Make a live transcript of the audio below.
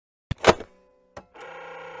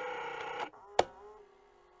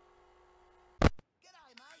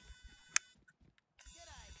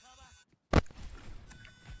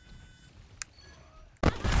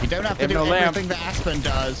don't have to do everything that Aspen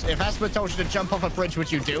does. If Aspen told you to jump off a bridge,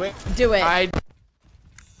 would you do it? Do it. I'd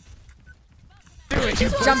do it.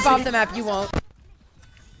 Jump off the map. You won't.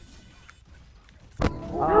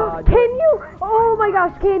 Can you? Oh my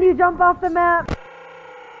gosh, can you jump off the map?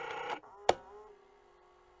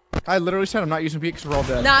 I literally said I'm not using beat because we're all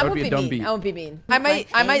dead. Nah, I that would won't be be a dumb mean. beat. I won't be mean.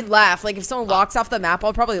 I might laugh. Like if someone walks off the map,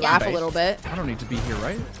 I'll probably laugh a little bit. I don't need to be here,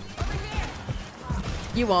 right?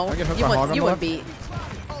 You won't. I get hooked You by hog won't. on You the won't left? beat.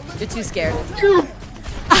 You're too scared.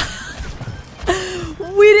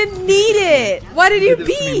 We didn't need it. Why did you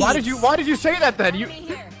beat? Why did you say that then?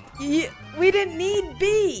 We didn't need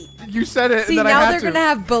beat. You said it. See, and then now I had they're to. gonna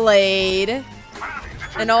have Blade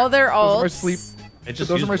and all their ults.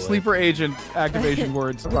 Those are my sleeper agent activation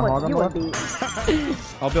words.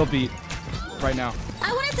 I'll build beat right now.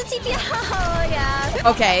 I wanted to TP. Oh yeah.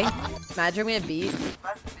 Okay. Imagine we had beat.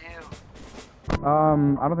 I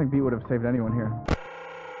don't think beat would have saved anyone here.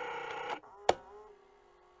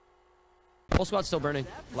 Whole squad's still burning.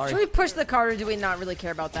 Larry. Should we push the card or do we not really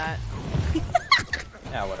care about that?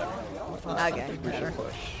 Yeah, whatever. Okay. Whatever.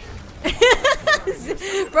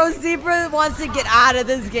 Bro, Zebra wants to get out of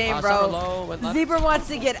this game, bro. Zebra wants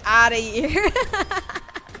to get out of here.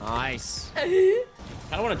 Nice. I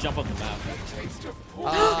don't want to jump off the map.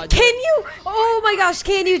 Can you? Oh my gosh,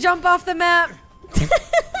 can you jump off the map?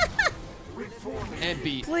 And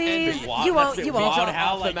beat. Please. And beat. You won't. You won't. Jump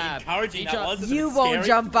How off the map. You won't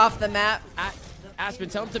jump off the map. Aspen,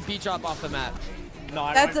 tell him to beat drop off the map.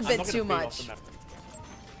 No, that's a bit too much.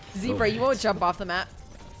 Zebra, you won't jump off the map.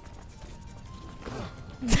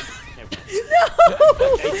 No!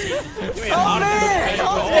 Oh man!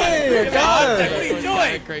 God! What are you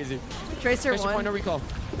doing? Crazy. Tracer 1. No recall.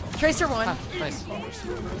 Tracer 1. Nice.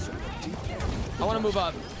 I want to move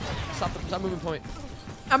up. Stop moving point.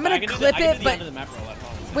 I'm gonna clip it, but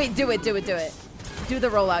wait, do it. Do the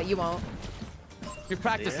rollout. You won't. You've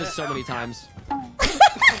practiced this so many times.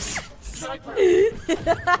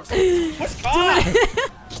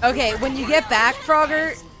 Okay, when you get back,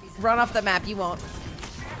 Frogger, run off the map. You won't.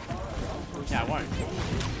 Yeah, I won't.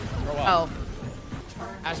 Oh.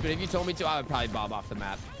 Aspen, if you told me to, I would probably bob off the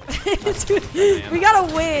map. We gotta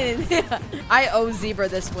win. I owe Zebra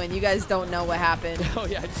this win. You guys don't know what happened. Oh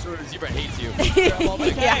yeah, it's true. Zebra hates you.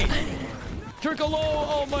 Yeah. Kirka low.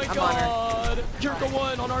 Oh my god. Kirka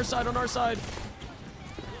 1 on our side.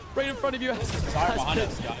 Right in front of you.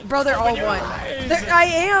 Bro, they're all one. I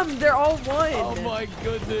am. They're all one. Oh my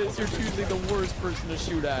goodness. You're choosing the worst person to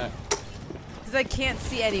shoot at. Because I can't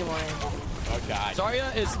see anyone. Oh god.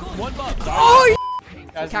 Zarya is 1 buff. Oh,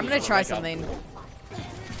 okay, I'm gonna try something.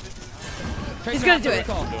 He's gonna do it.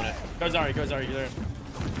 Go Zarya, you're there.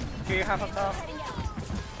 Do you have a top?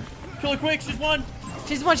 Kill her quick, she's one.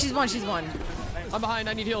 She's one. I'm behind,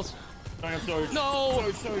 I need heals. Sorry, I'm sorry. No!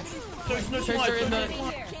 No Tracer in the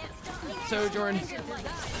Sojourn.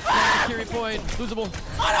 Kiri point, losable.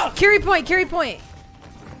 Kiri point.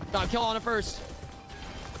 No, kill on it first.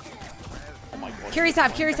 Oh my god. Kiri's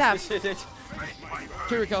half.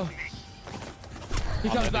 Kiriko. He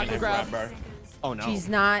comes back to grab. Oh no. She's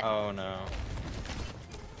not. Oh no.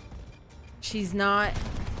 She's not.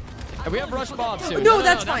 And we have rush bob soon. No,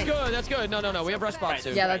 that's fine. That's good. No, we have rush bob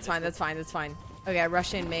soon. Yeah, that's fine. Okay, I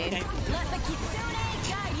rush in main.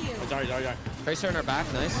 Sorry. Tracer in our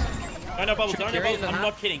back, nice. No bubbles, I'm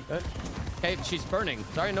not kidding. Okay, she's burning.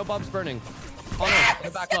 Sorry, no bob's burning. Oh no,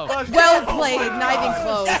 they're back low. Well played, not even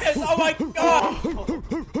close. Yes, oh my god!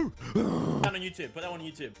 Put that on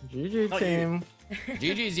YouTube. GG team.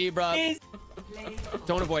 GG Zebra.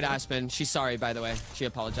 Don't avoid Aspen. She's sorry, by the way. She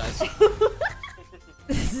apologized.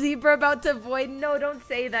 Zebra about to void. No, don't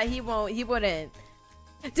say that. He won't. He wouldn't.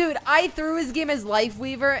 Dude, I threw his game as Life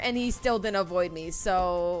Weaver and he still didn't avoid me.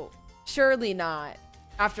 So, surely not.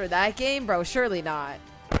 After that game, bro, surely not.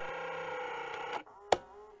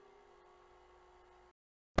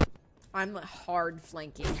 I'm hard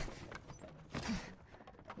flanking.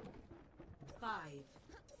 5,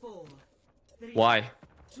 4, 3, Why?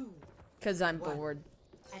 2, Because I'm bored.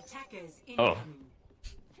 Attackers Oh.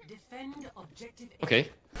 Defend objective.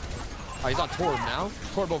 Okay. Oh, he's on Torb now.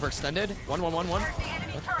 Torb overextended. 1-1-1-1.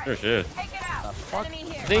 Oh shit. Fuck.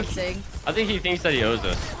 I think he thinks that he owes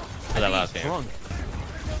us for that last game. Drunk.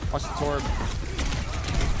 Watch the Torb.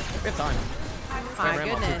 Good time. My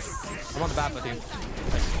goodness. I'm on the bat with you.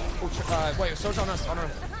 Nice. Oh, wait, Soch on us.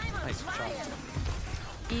 Nice shot.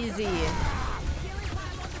 Easy.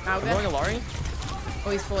 I'm going Alari.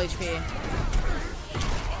 Oh, he's full HP.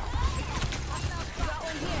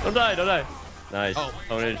 Don't die. Nice. Oh.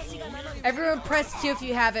 Ownage. Everyone press Q if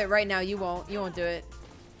you have it right now. You won't do it.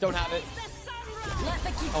 Don't have it.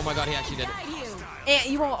 Oh my god, he actually did it. And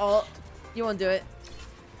you won't ult. You won't do it.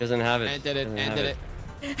 Doesn't have it. And did it. Doesn't And have did it.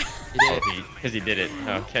 it. He did it. Because he did it.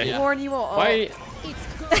 Okay. Yeah. Warren, you won't ult. Why?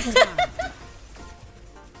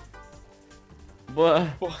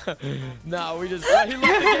 What? No, we just. He left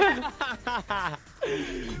the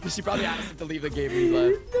game. She probably asked him to leave the game. He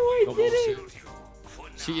left. No, I didn't. Bullshit.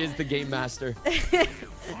 She is the game master.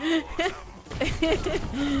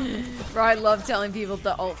 Bro, I love telling people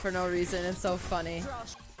to ult for no reason. It's so funny.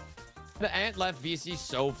 The ant left VC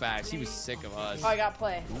so fast. He was sick of us. Oh, I got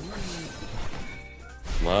play.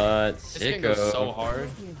 What? This thing goes Sicko. so hard.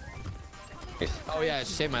 Oh yeah, it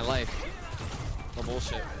saved my life. No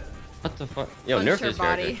bullshit. What the fuck? Yo, Punch nerf her this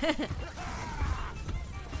body. character.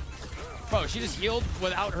 Bro, she just healed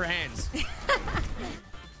without her hands.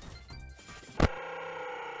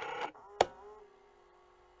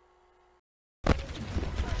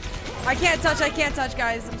 I can't touch,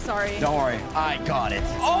 guys. I'm sorry. Don't worry. I got it.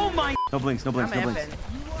 Oh my. No blinks, no blinks, I'm no blinks. amping.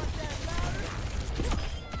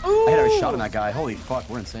 I had a shot on that guy. Holy fuck,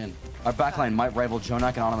 we're insane. Our backline might rival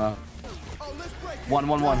Jonak and Anima.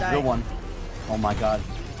 1-1-1, real one. Oh my god.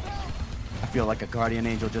 I feel like a guardian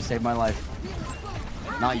angel just saved my life.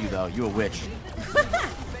 Not you though, you a witch.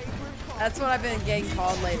 That's what I've been getting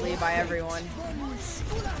called lately by everyone.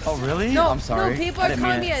 Oh really? No, I'm sorry. No, people I are didn't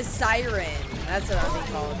calling mean me it. a siren. That's what I'm being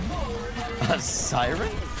called. A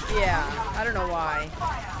siren? Yeah, I don't know why.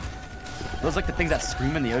 Those like the things that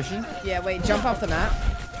scream in the ocean? Yeah, wait, jump off the map.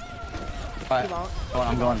 Alright, You won't.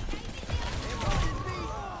 I'm going.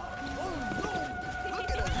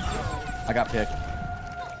 I got picked.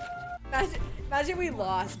 Imagine we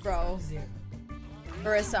lost, bro.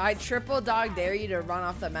 Marissa, I triple dog dare you to run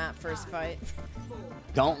off the map first fight.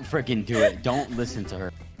 Don't freaking do it. Don't listen to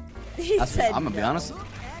her. He said I'm gonna be no. honest.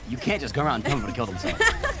 You can't just go around telling people to kill themselves.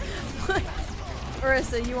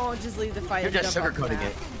 Marissa, you won't just leave the fight. You're and just jump off the sugarcoating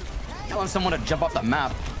map. it. Telling someone to jump off the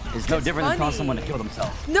map is no It's different than telling funny. someone to kill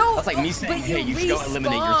themselves. No, That's like me saying, but hey, you should go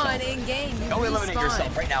eliminate respawn yourself. in game. You Go eliminate respawn.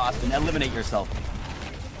 yourself right now, Aspen. Eliminate yourself.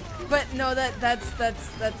 But no,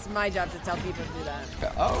 that's my job to tell people to do that.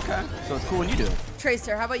 Oh, okay. So it's cool when you do it.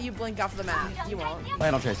 Tracer, how about you blink off the map? You won't. I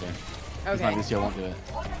don't chase her. Okay. My Lucio won't do it.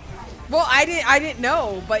 Well, I didn't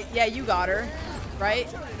know, but yeah, you got her, right?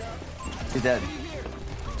 He's dead.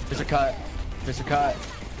 Mr. Cut. Mr. Cut.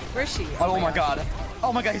 Where's she? Oh my god.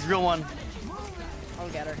 Oh my god, he's real one. I'll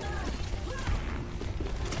get her.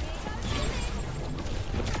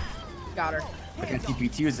 Got her. Fucking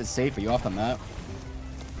TP2, is it safe? Are you off the map?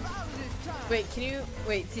 Wait, can you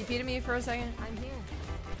TP to me for a second? I'm here.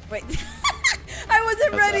 Wait. I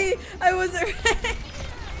wasn't ready. I wasn't ready.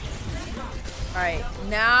 All right,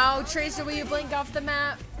 now Tracer, will you blink off the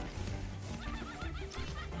map?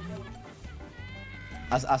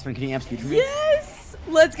 Aspen, can you amp speed for me? Yes.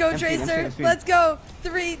 Let's go, Amp speed, amp Tracer. speed, amp speed. Let's go.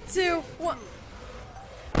 3, 2, 1.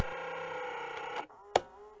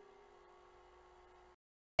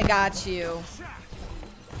 I got you.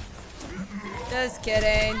 Just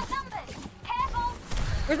kidding.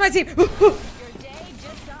 Where's my team?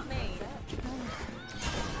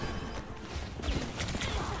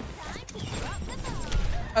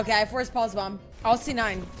 Okay, I forced pulse bomb. I'll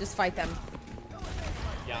C9. Just fight them.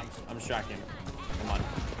 Yeah, I'm distracting. Come on.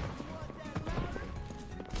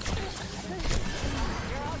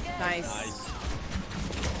 Nice.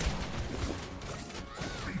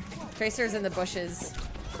 Tracer's in the bushes.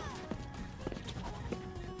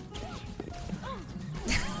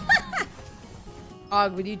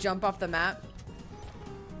 Og, would you jump off the map?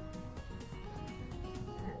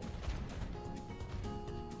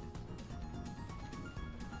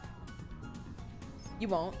 You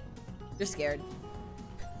won't. You're scared.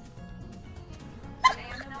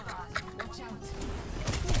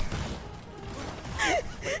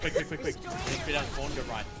 Quick. Spit out spawn, go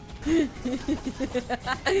right.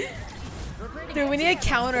 Dude, we need a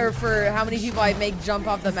counter for how many people I make jump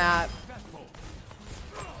off the map.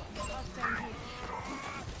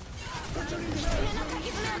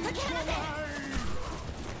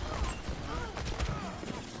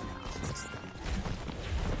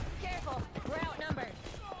 Careful, we're outnumbered.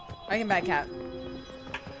 I can back cap.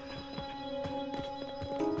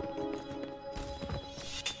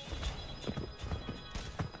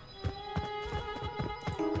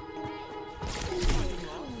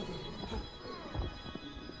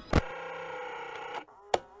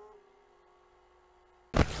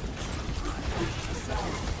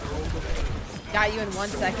 Got you in 1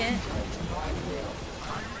 second.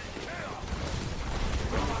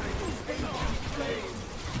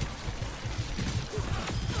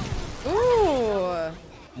 Ooh.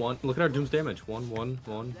 One. Look at our Doom's damage. 1, 1,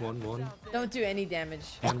 1, 1, 1. Don't do any damage.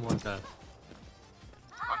 And 1 tap.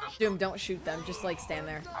 Doom, don't shoot them. Just like stand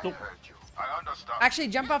there. Nope. Actually,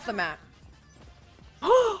 jump off the map.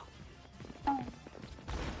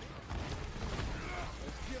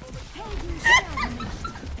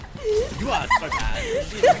 You are so bad.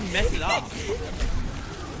 You messed it up.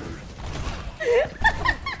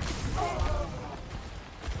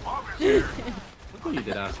 Look what you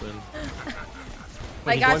did, Aspen.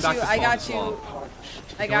 I got you. I got you.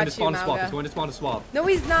 I got you, Malga. He's going to spawn to swap. No,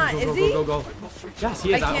 he's not. Is he? Go. Yes,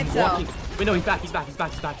 he is. I can't tell. Wait, no, he's back. He's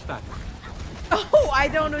back. Oh, I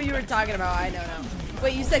don't know what you were talking about. I don't know.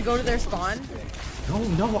 Wait, you said go to their spawn?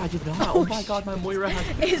 No, I did not. Oh my god, my Moira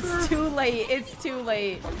has... It's too late. It's too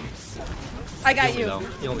late. I got you.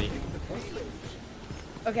 Heal me.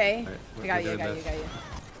 Okay. I got you.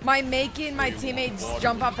 My making my teammates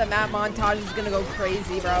jump off the map montage is gonna go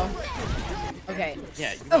crazy, bro. Okay.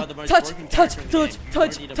 Yeah, you are the most touch. No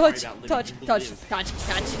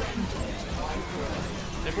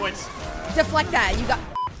points. Deflect that. You got.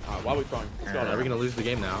 Alright, why are we throwing? Let's go. Are we gonna lose the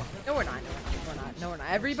game now? No, we're not. No, we're not.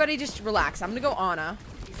 Everybody just relax. I'm gonna go Ana.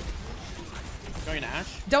 Going to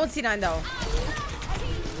Ash? Don't C9 though.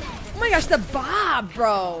 Oh my gosh, the Bob,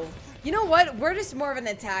 bro. You know what? We're just more of an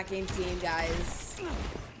attacking team, guys.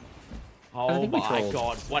 Oh my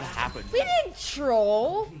god, what happened? We didn't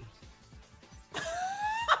troll.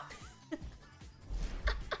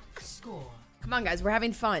 Score. Come on, guys. We're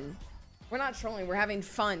having fun. We're not trolling. We're having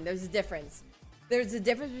fun. There's a difference. There's a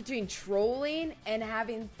difference between trolling and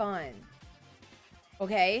having fun.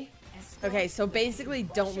 Okay? Okay, so basically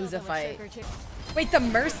don't lose a fight. Wait, the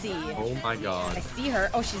Mercy. Oh my god. I see her.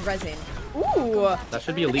 Oh, she's resin. Ooh. That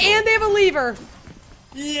should be illegal. And they have a lever.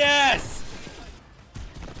 Yes!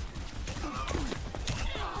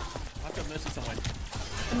 I've got Mercy somewhere.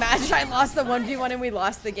 Imagine I lost the 1v1 and we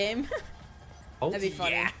lost the game. That'd be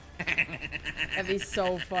funny. Yeah. That'd be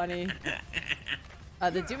so funny.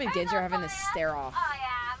 The Doom and Genji are having a stare off.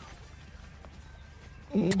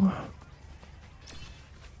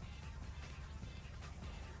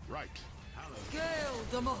 Right.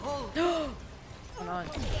 Hold on.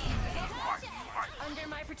 Under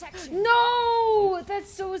my protection. No!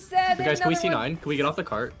 That's so sad. Guys, can we C9? Can we get off the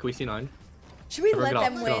cart? Can we C9? Should we let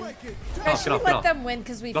them win? Guys, should we let them win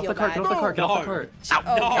because we feel bad? Get off the cart. Get off the cart.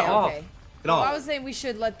 Oh, okay. Get off. I was saying we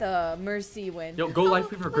should let the Mercy win. Yo, go Life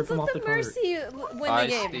Weaver, grip them off the cart. Mercy win the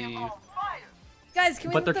game. Guys, can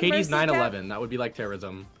we But let their the KD's Mercy 9-11. That would be like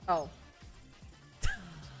terrorism. Oh.